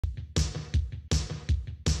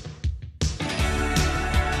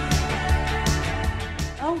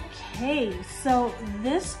Okay, so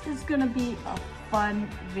this is gonna be a fun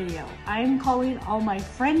video. I'm calling all my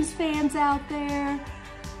Friends fans out there,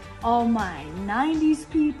 all my 90s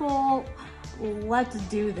people. Let's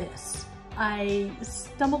do this. I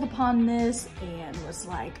stumbled upon this and was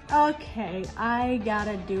like, okay, I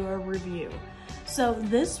gotta do a review. So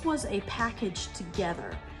this was a package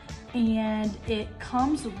together, and it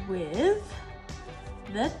comes with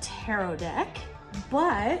the tarot deck,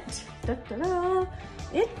 but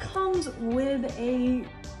it comes with a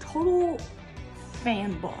total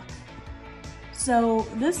fan book. So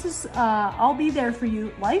this is, I'll be there for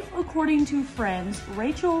you. Life According to Friends,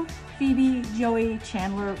 Rachel, Phoebe, Joey,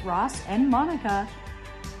 Chandler, Ross, and Monica.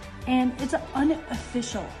 And it's an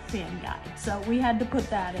unofficial fan guide. So we had to put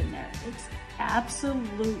that in there. It's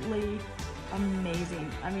absolutely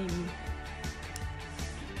amazing. I mean,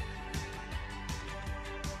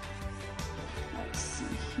 let's see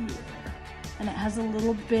here. And it has a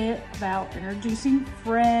little bit about introducing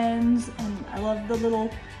friends, and I love the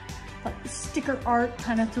little like sticker art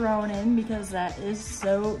kind of thrown in because that is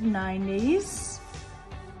so 90s.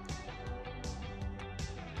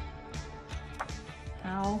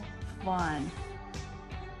 How fun.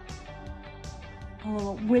 A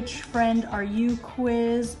little which friend are you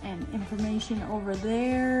quiz and information over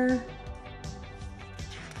there.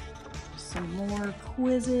 Some more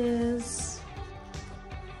quizzes.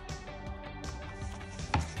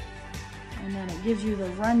 And then it gives you the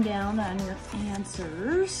rundown on your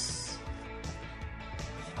answers.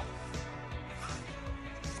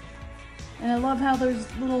 And I love how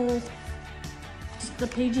there's little, just the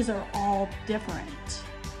pages are all different.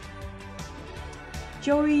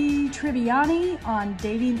 Joey Tribbiani on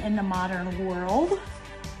dating in the modern world.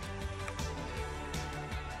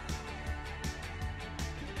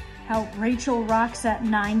 How Rachel rocks that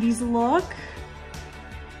 90s look.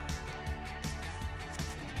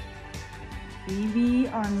 Phoebe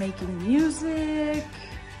on making music.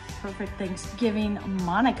 Perfect Thanksgiving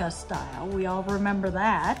Monica style. We all remember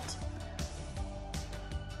that.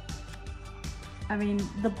 I mean,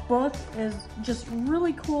 the book is just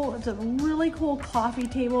really cool. It's a really cool coffee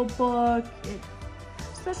table book.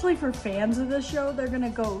 Especially for fans of the show, they're gonna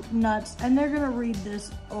go nuts and they're gonna read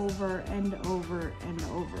this over and over and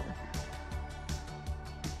over.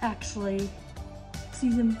 Actually,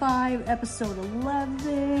 Season 5, episode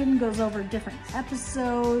 11 goes over different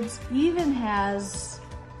episodes, even has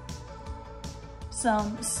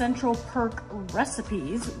some Central Perk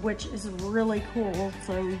recipes, which is really cool.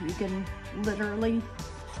 So you can literally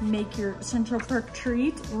make your Central Perk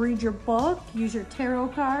treat, read your book, use your tarot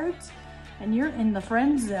cards, and you're in the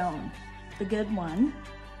friend zone, the good one.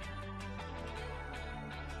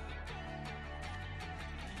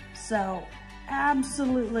 So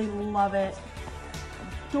absolutely love it.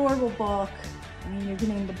 Adorable book. I mean, you're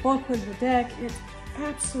getting the book with the deck. It's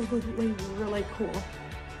absolutely really cool.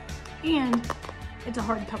 And it's a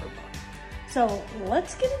hardcover book. So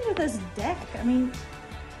let's get into this deck. I mean,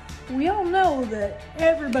 we all know that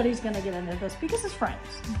everybody's gonna get into this because it's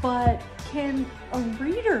Friends, but can a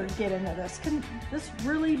reader get into this? Can this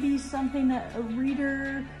really be something that a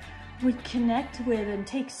reader would connect with and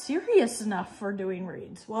take serious enough for doing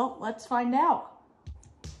reads? Well, let's find out.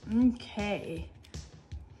 Okay.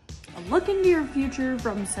 A look into your future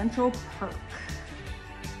from Central Perk.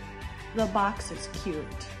 The box is cute.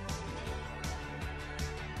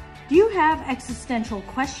 Do you have existential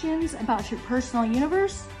questions about your personal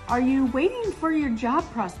universe? Are you waiting for your job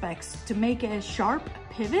prospects to make a sharp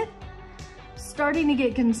pivot? Starting to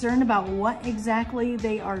get concerned about what exactly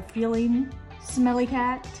they are feeling, smelly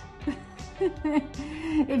cat?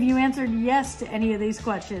 If you answered yes to any of these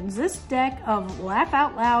questions, this deck of laugh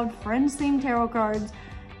out loud Friends themed tarot cards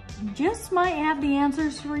just might have the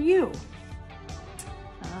answers for you.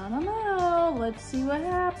 I don't know. Let's see what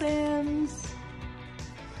happens.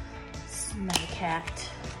 Smelly cat.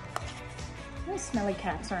 Those smelly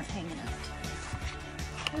cats aren't hanging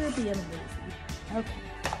out. They're being lazy. Okay.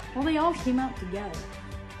 Well, they all came out together.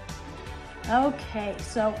 Okay,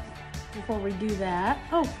 so before we do that,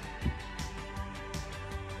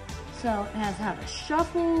 so it has how to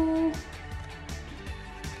shuffle.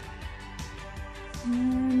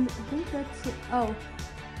 And I think that's it. Oh,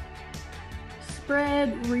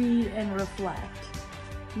 spread, read, and reflect.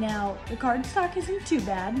 Now, the cardstock isn't too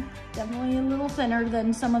bad. Definitely a little thinner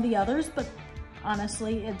than some of the others, but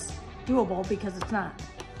honestly, it's doable because it's not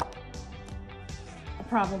a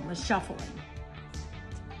problem with shuffling.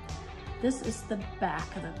 This is the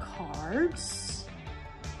back of the cards.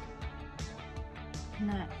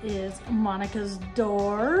 And that is Monica's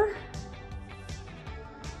door.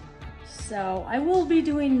 So I will be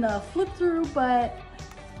doing the flip through, but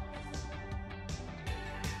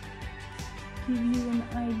give you an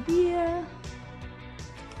idea.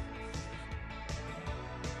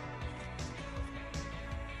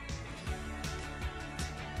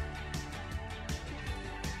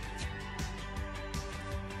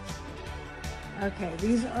 Okay,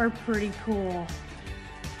 these are pretty cool.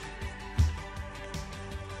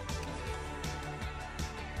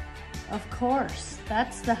 Of course,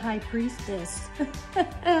 that's the High Priestess.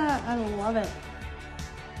 I love it.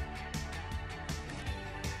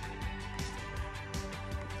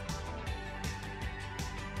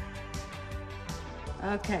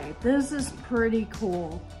 Okay, this is pretty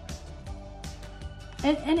cool.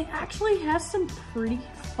 And it actually has some pretty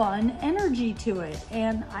fun energy to it,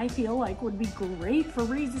 and I feel like would be great for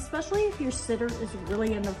reads, especially if your sitter is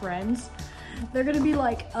really into Friends. They're gonna be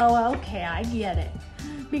like, oh, okay, I get it.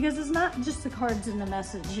 Because it's not just the cards and the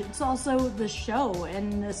message, it's also the show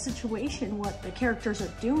and the situation, what the characters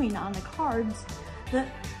are doing on the cards that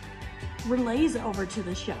relays over to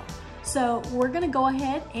the show. So we're gonna go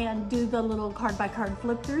ahead and do the little card by card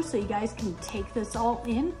flip through so you guys can take this all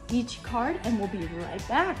in, each card, and we'll be right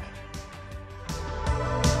back.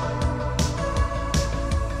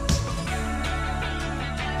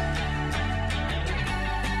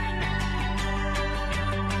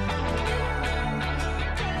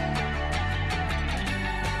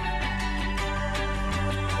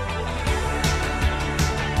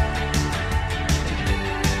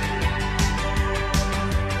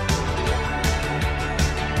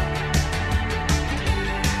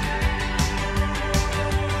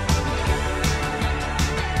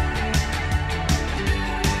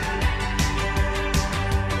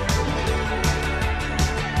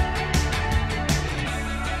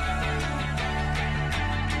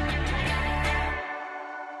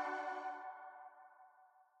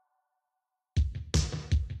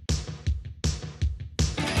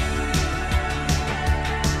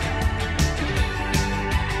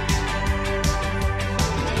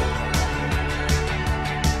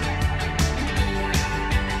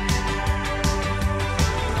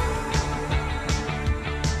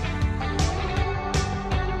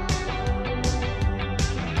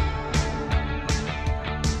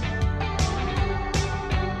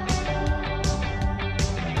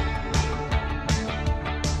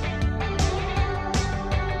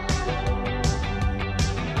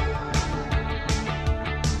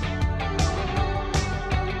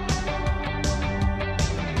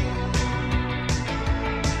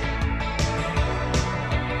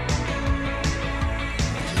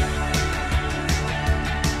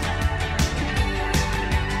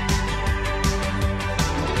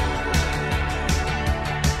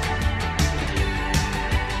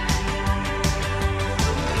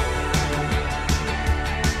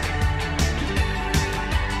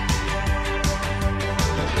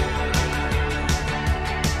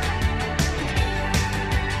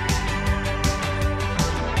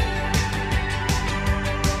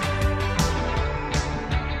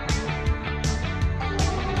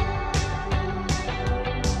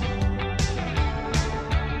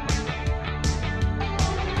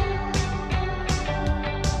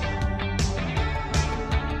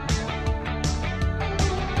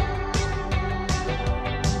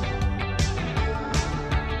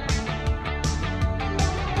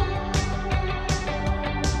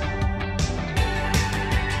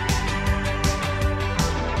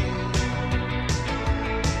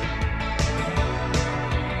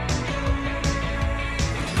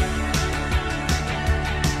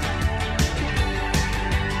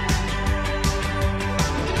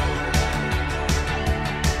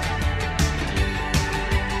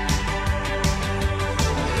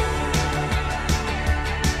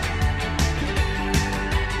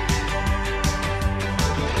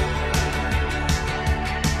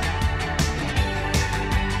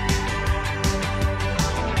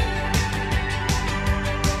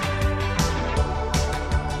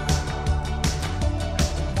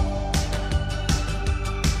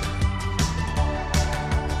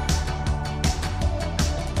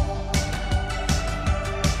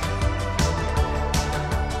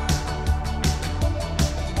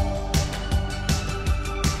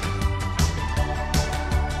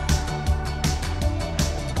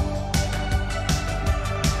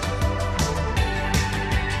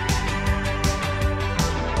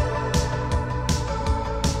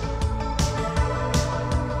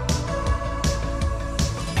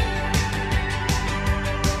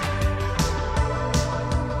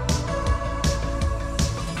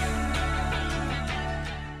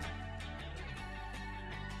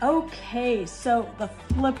 Okay, so the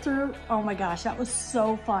flip through, oh my gosh, that was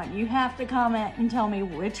so fun. You have to comment and tell me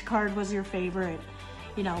which card was your favorite.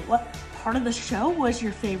 You know, what part of the show was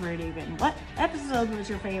your favorite even? What episode was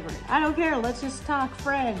your favorite? I don't care, let's just talk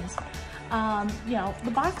friends. You know,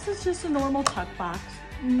 the box is just a normal tuck box,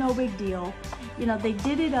 no big deal. You know, they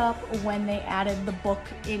did it up when they added the book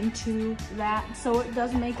into that, so it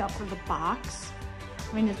does make up for the box.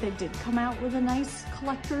 I mean, if they did come out with a nice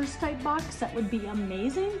collector's type box, that would be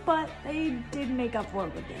amazing, but they did make up for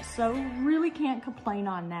it with this, so really can't complain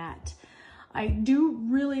on that. I do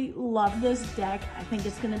really love this deck. I think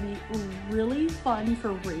it's gonna be really fun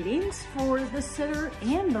for readings for the sitter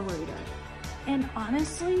and the reader. And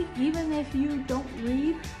honestly, even if you don't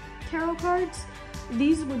read tarot cards,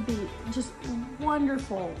 these would be just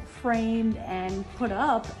wonderful framed and put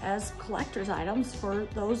up as collector's items for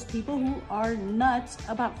those people who are nuts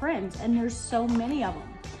about friends, and there's so many of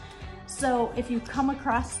them. So if you come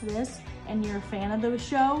across this and you're a fan of the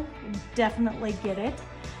show, definitely get it.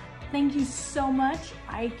 Thank you so much.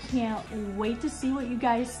 I can't wait to see what you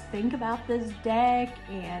guys think about this deck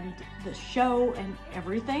and the show and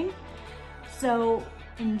everything. So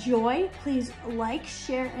enjoy, please like,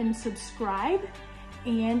 share, and subscribe,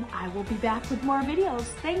 and I will be back with more videos.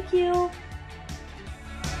 Thank you.